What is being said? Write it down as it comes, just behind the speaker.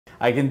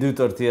I can do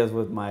tortillas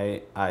with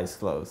my eyes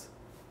closed.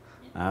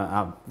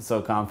 I'm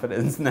so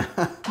confident now.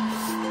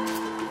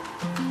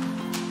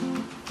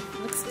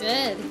 Looks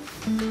good.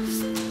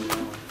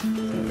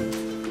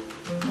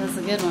 That's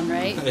a good one,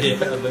 right? Yeah,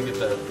 look at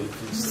that. You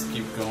just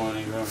keep going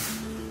and going.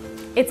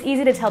 It's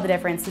easy to tell the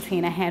difference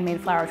between a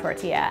handmade flour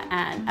tortilla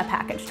and a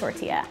packaged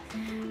tortilla.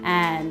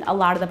 And a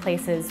lot of the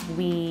places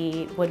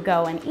we would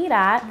go and eat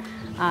at,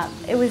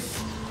 it was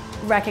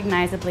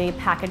recognizably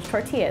packaged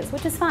tortillas,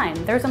 which is fine.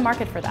 There's a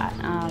market for that.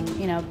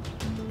 You know,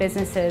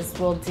 businesses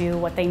will do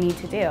what they need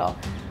to do.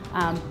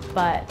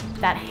 But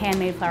that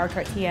handmade flour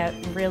tortilla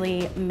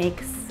really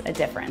makes a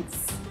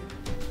difference.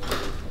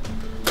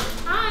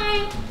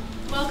 Hi!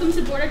 Welcome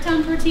to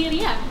Bordertown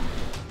Tortilleria.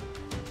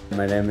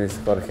 My name is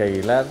Jorge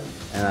Aguilar,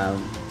 and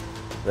I'm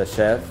the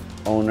chef,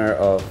 owner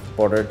of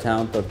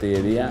Bordertown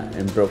Tortilleria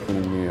in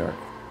Brooklyn, New York.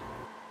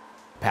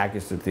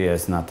 Packaged tortilla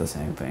is not the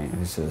same thing.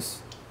 It's just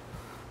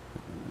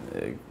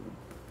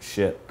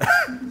shit.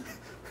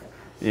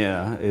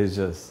 Yeah, it's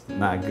just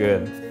not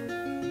good.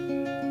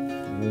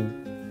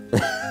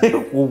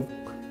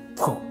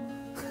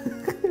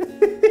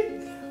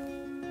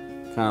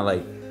 Kind of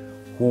like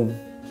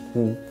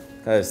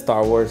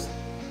Star Wars.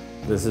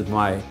 This is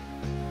my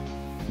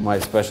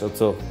special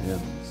tool. Yeah.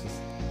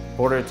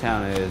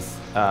 Bordertown is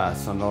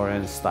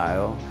Sonoran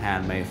style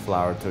handmade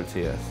flour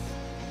tortillas.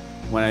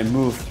 When I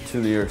moved to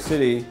New York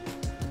City,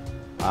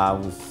 I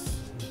was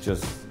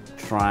just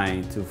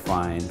trying to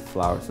find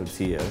flour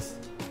tortillas,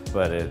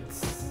 but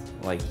it's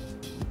like,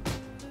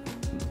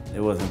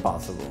 it was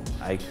impossible.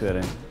 I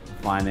couldn't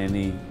find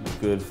any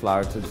good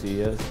flour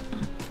tortillas.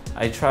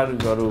 I try to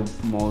go to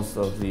most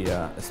of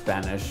the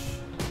Spanish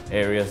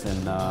areas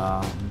in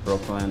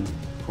Brooklyn,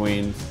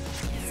 Queens.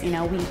 You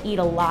know, we eat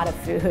a lot of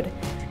food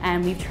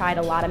and we've tried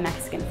a lot of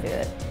Mexican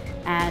food.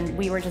 And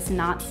we were just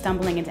not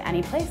stumbling into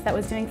any place that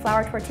was doing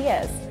flour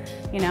tortillas.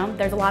 You know,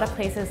 there's a lot of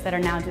places that are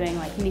now doing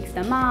like mix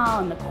de mal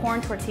and the corn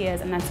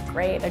tortillas, and that's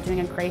great. They're doing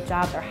a great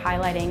job. They're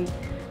highlighting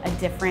a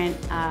different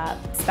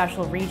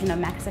special region of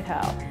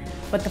Mexico.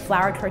 But the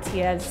flour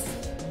tortillas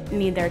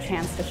need their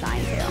chance to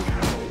shine too.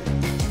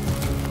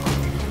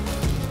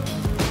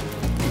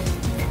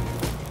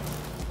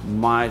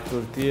 My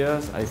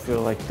tortillas, I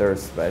feel like they're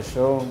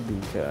special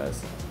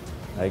because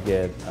I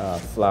get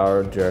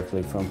flour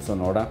directly from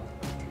Sonora.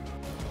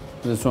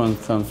 This one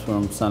comes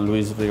from San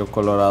Luis Rio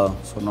Colorado,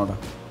 Sonora.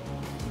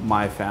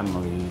 My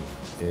family,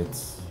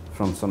 it's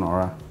from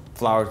Sonora.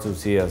 Flour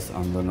tortillas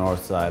on the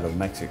north side of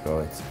Mexico,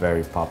 it's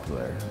very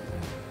popular.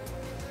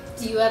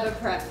 Do you have a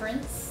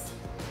preference?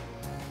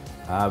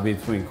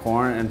 Between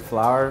corn and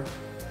flour,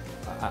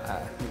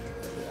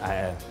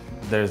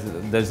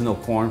 there's no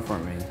corn for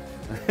me.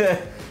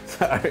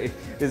 Sorry,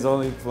 it's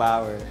only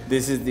flour.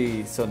 This is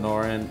the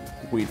Sonoran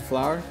wheat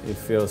flour. It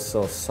feels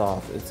so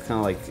soft. It's kind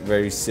of like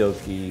very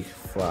silky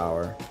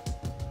flour.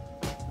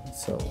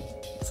 So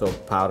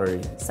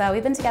powdery. So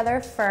we've been together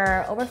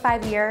for over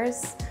 5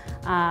 years.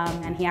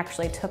 And he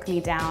actually took me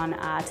down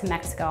to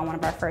Mexico on one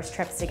of our first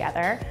trips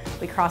together.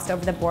 We crossed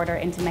over the border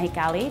into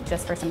Mexicali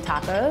just for some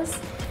tacos.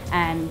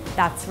 And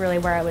that's really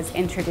where I was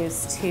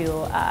introduced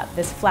to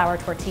this flour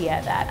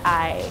tortilla that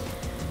I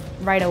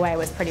right away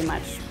was pretty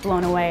much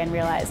blown away and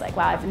realized like,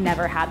 wow, I've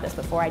never had this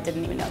before. I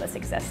didn't even know this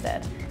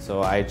existed.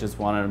 So I just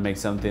wanted to make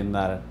something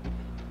that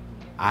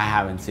I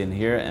haven't seen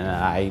here and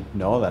I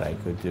know that I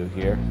could do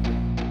here.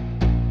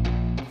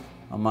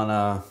 I'm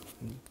gonna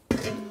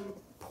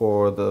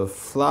pour the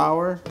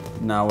flour.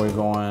 Now we're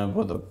going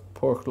with the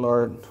pork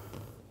lard.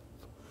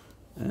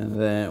 And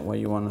then what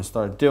you want to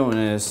start doing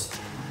is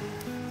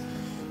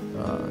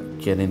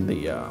getting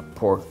the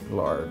pork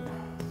lard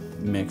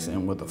mixed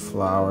in with the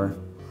flour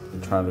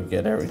and try to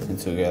get everything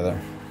together.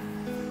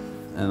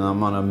 And I'm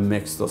gonna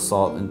mix the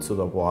salt into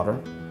the water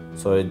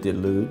so it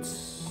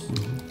dilutes.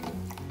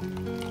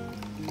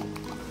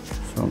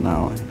 So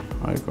now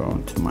I go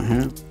into my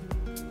hand.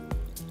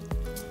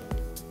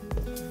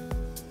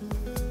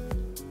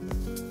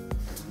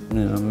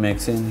 You know,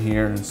 mix in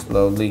here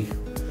slowly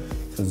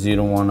because you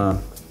don't want to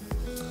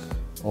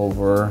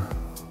over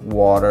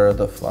water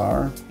the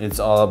flour. It's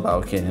all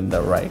about getting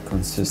the right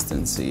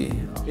consistency.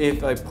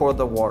 If I pour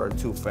the water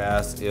too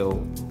fast,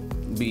 it'll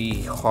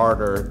be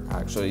harder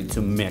actually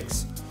to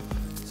mix.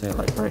 Say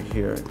like right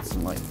here, it's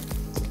like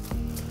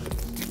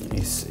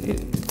it's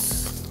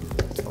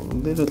a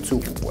little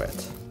too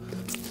wet.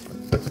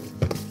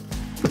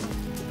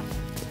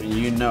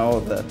 You know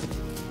that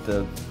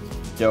the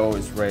dough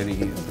is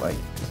ready, like,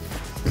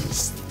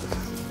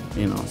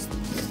 you know,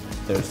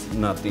 there's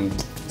nothing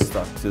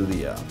stuck to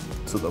the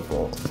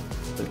bowl.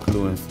 The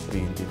glue is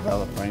being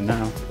developed right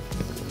now.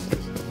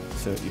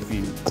 So if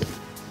you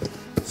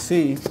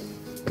see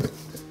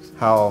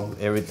how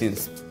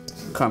everything's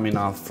coming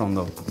off from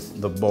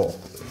the bowl,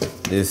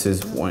 this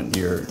is when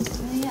your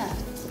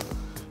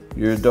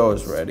dough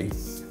is ready.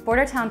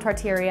 Bordertown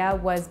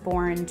Tortilleria was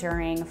born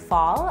during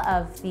fall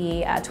of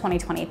the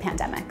 2020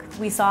 pandemic.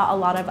 We saw a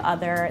lot of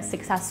other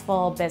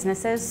successful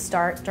businesses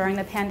start during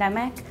the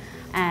pandemic,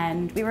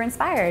 and we were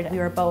inspired. We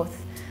were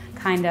both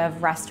kind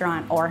of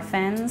restaurant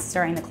orphans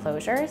during the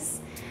closures.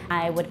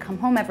 I would come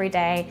home every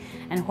day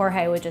and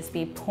Jorge would just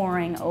be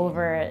poring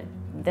over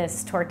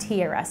this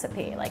tortilla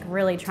recipe, like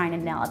really trying to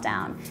nail it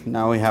down.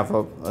 Now we have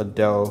a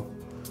dough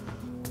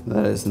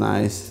that is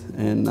nice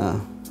and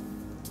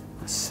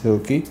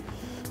silky.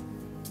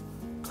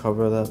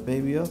 Cover that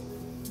baby up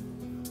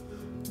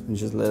and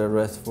just let it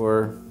rest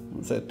for,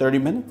 say, 30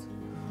 minutes.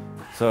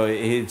 So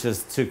it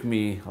just took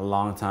me a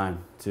long time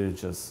to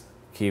just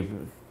keep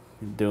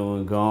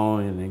going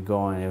and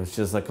going. It was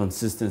just a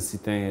consistency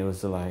thing. It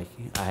was like,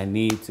 I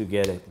need to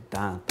get it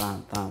down.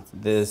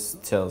 This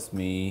tells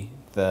me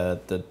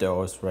that the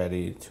dough is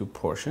ready to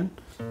portion.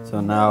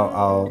 So now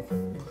I'll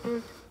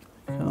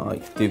kind of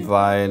like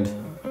divide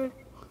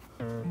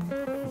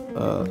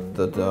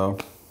the dough.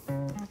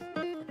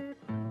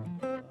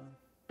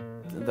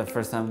 The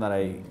first time that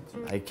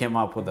I came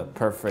up with a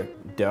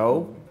perfect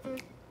dough,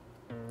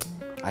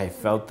 I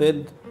felt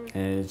it,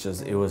 and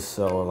it was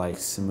so like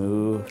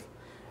smooth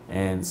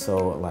and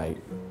so like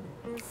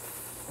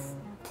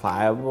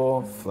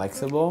pliable,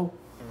 flexible.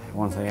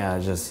 Once again, I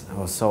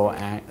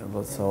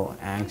was so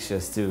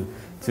anxious to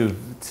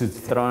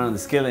throw it on the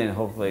skillet and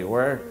hopefully it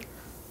worked.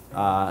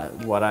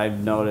 What I've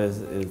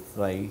noticed is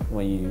like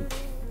when you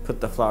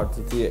put the flour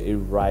tortilla, it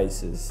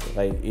rises,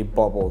 like it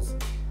bubbles.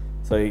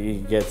 So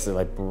it gets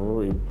like,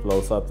 it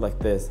blows up like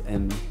this.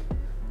 And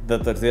the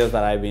tortillas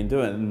that I've been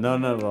doing,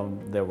 none of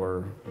them, they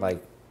were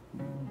like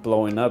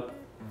blowing up.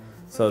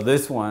 So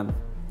this one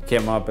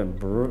came up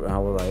and I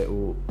was like,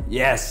 ooh,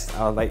 yes.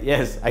 I was like,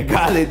 yes, I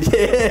got it,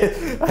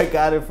 yeah. I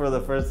got it for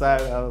the first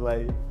time. I was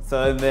like,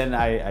 so and then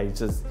I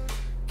just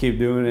keep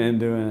doing it and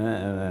doing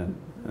it.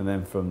 And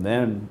then from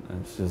then,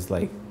 it's just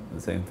like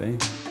the same thing.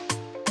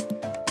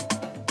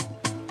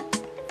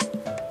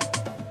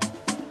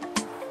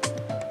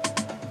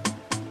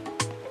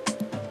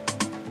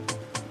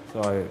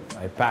 So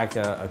I pack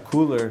a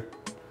cooler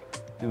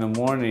in the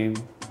morning.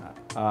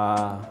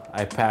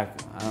 I pack,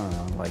 I don't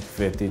know, like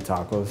 50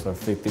 tacos or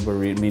 50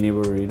 mini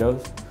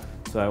burritos.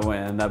 So I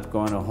ended up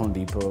going to Home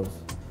Depots,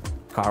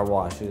 car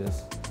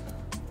washes.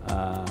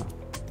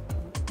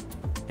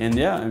 And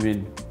yeah, I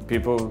mean,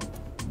 people,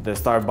 they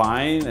start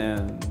buying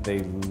and they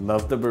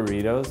love the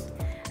burritos.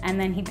 And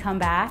then he'd come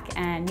back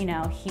and,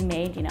 he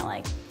made,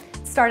 like,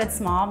 started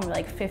small, maybe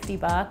like 50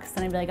 bucks,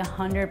 and it'd be like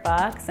 100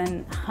 bucks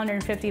and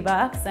 150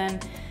 bucks.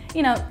 And,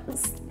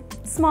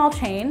 small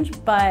change,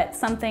 but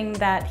something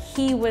that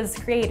he was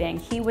creating.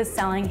 He was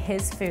selling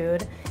his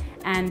food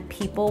and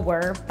people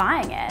were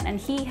buying it. And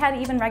he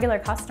had even regular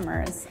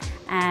customers.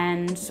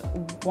 And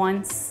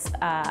once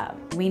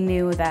we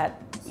knew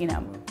that,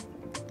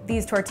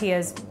 these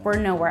tortillas were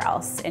nowhere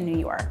else in New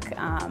York,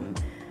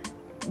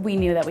 we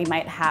knew that we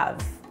might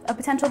have a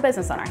potential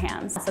business on our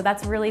hands. So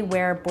that's really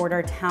where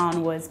Border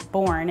Town was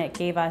born. It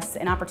gave us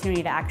an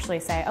opportunity to actually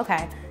say,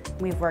 okay,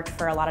 we've worked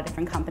for a lot of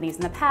different companies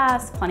in the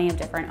past, plenty of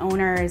different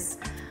owners,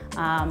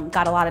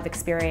 got a lot of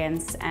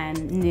experience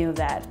and knew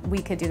that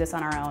we could do this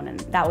on our own, and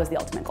that was the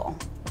ultimate goal.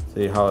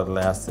 See how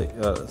elastic,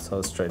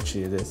 so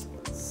stretchy it is.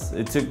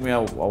 It took me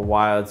a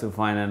while to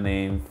find a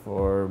name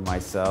for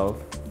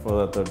myself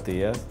for the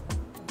tortillas,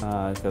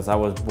 because I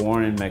was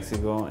born in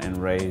Mexico and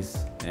raised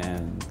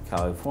in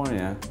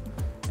California.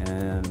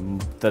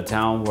 And the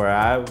town where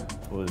I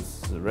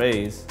was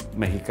raised,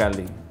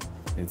 Mexicali,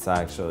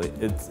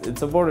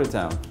 it's a border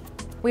town.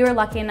 We were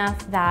lucky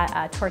enough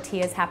that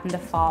tortillas happened to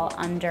fall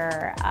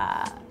under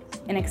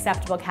an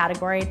acceptable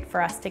category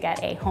for us to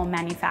get a home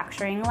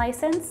manufacturing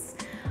license,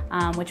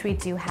 which we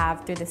do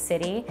have through the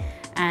city.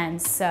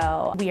 And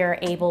so we are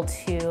able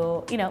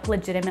to,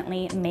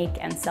 legitimately make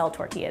and sell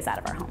tortillas out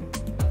of our home.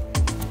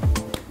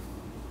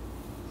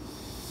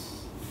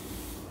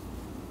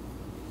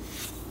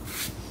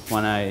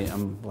 When I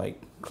am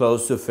like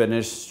close to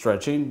finish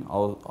stretching,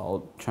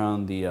 I'll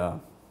turn the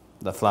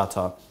flat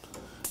top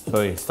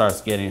so it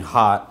starts getting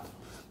hot.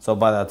 So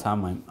by that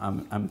time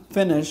I'm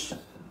finished,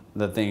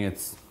 the thing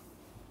it's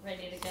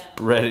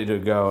ready to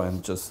go,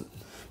 and just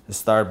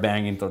start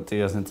banging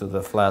tortillas into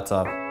the flat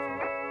top.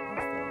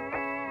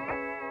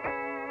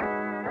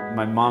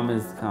 My mom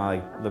is kind of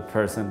like the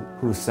person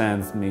who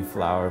sends me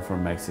flour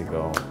from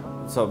Mexico.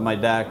 So my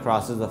dad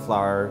crosses the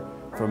flour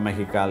from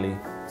Mexicali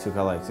to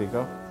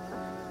Calexico.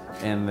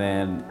 And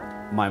then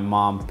my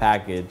mom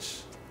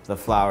packaged the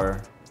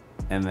flour,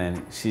 and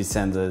then she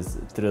sends us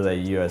through the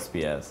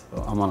USPS.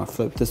 So I'm gonna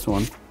flip this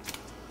one.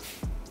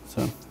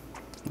 So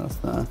that's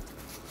that.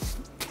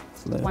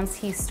 Flip. Once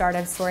he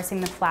started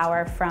sourcing the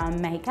flour from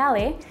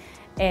Mexicali,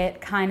 it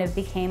kind of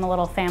became a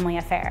little family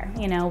affair.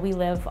 We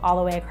live all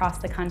the way across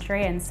the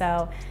country, and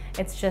so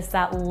it's just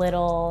that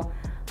little,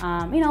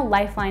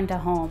 lifeline to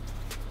home.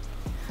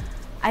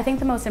 I think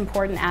the most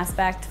important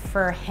aspect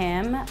for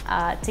him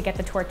to get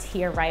the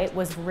tortilla right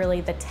was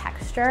really the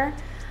texture.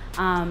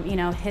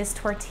 His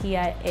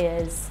tortilla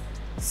is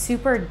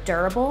super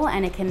durable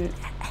and it can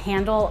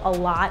handle a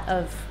lot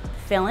of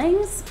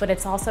fillings, but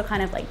it's also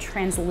kind of like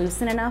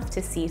translucent enough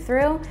to see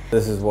through.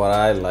 This is what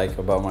I like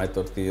about my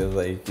tortillas,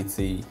 that you can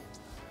see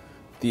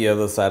the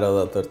other side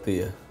of the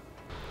tortilla.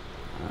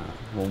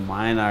 Well,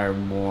 mine are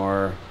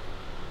more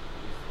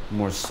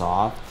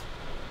soft,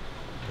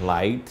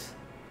 light.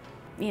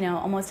 You know,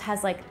 almost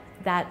has like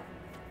that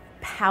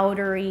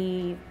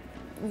powdery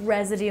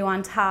residue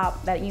on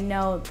top that you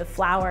know the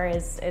flour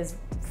is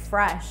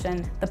fresh,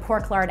 and the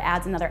pork lard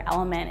adds another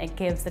element. It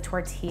gives the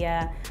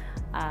tortilla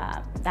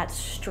that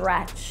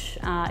stretch.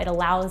 It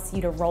allows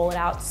you to roll it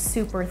out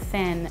super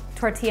thin.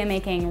 Tortilla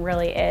making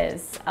really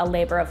is a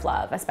labor of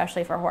love,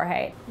 especially for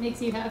Jorge.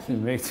 Makes you happy. It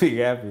makes me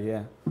happy,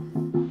 yeah.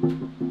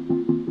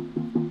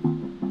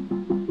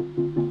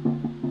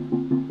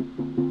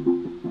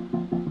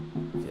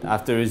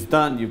 After it's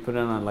done, you put it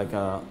on like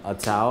a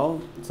towel,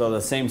 so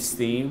the same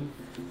steam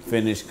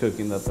finish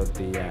cooking the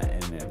tortilla,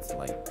 and it's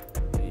like,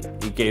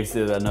 it gives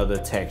it another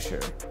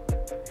texture.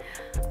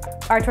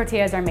 Our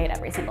tortillas are made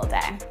every single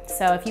day.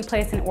 So if you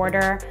place an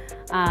order,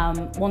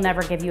 we'll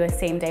never give you a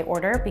same day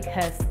order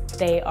because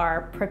they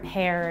are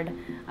prepared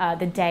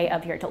the day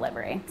of your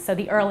delivery. So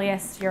the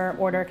earliest your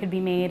order could be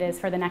made is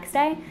for the next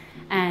day,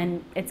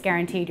 and it's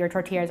guaranteed your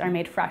tortillas are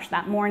made fresh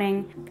that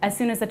morning. As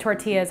soon as the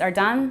tortillas are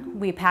done,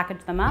 we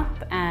package them up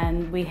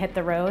and we hit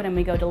the road and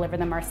we go deliver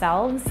them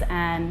ourselves.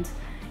 And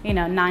you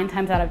know, 9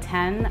 times out of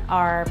 10,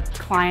 our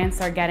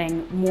clients are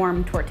getting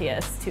warm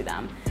tortillas to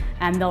them.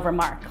 And they'll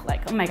remark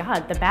like, oh my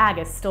God, the bag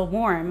is still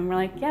warm. And we're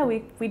like, yeah,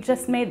 we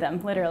just made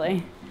them,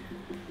 literally.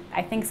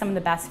 I think some of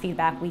the best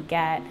feedback we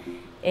get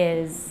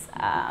is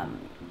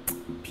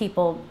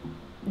people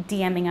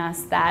DMing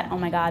us that, oh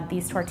my God,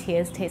 these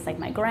tortillas taste like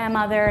my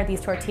grandmother.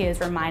 These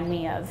tortillas remind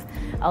me of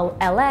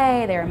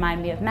LA, they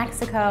remind me of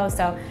Mexico.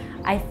 So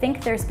I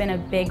think there's been a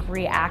big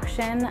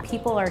reaction.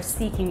 People are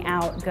seeking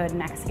out good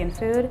Mexican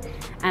food,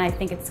 and I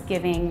think it's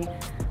giving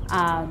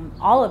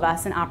all of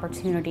us an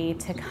opportunity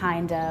to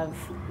kind of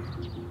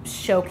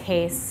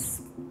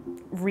showcase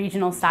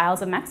regional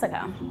styles of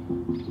Mexico.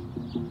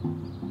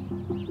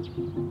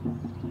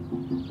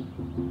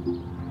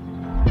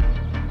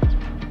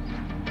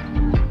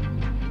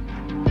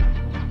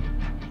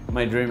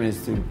 My dream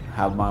is to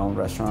have my own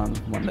restaurant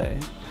one day,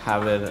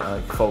 have it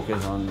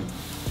focus on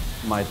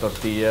my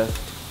tortilla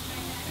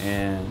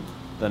and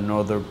the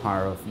northern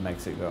part of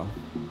Mexico.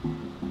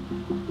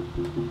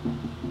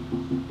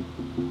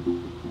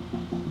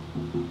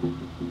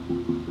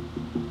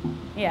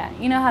 Yeah,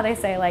 you know how they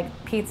say like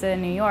pizza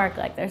in New York,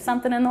 like there's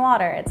something in the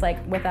water. It's like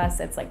with us,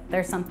 it's like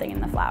there's something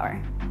in the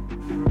flour.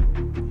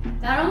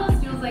 That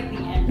almost feels like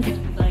the end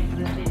of like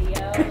the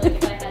video. Like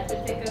if I had to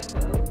pick a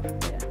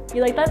quote. Yeah.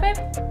 You like that, babe?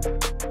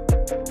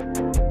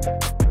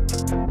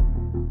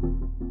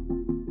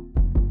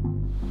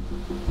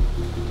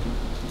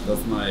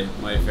 That's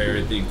my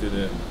favorite thing to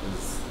do.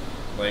 Is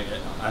like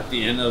at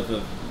the end of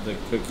the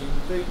cooking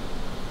thing,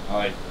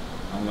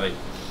 I'm like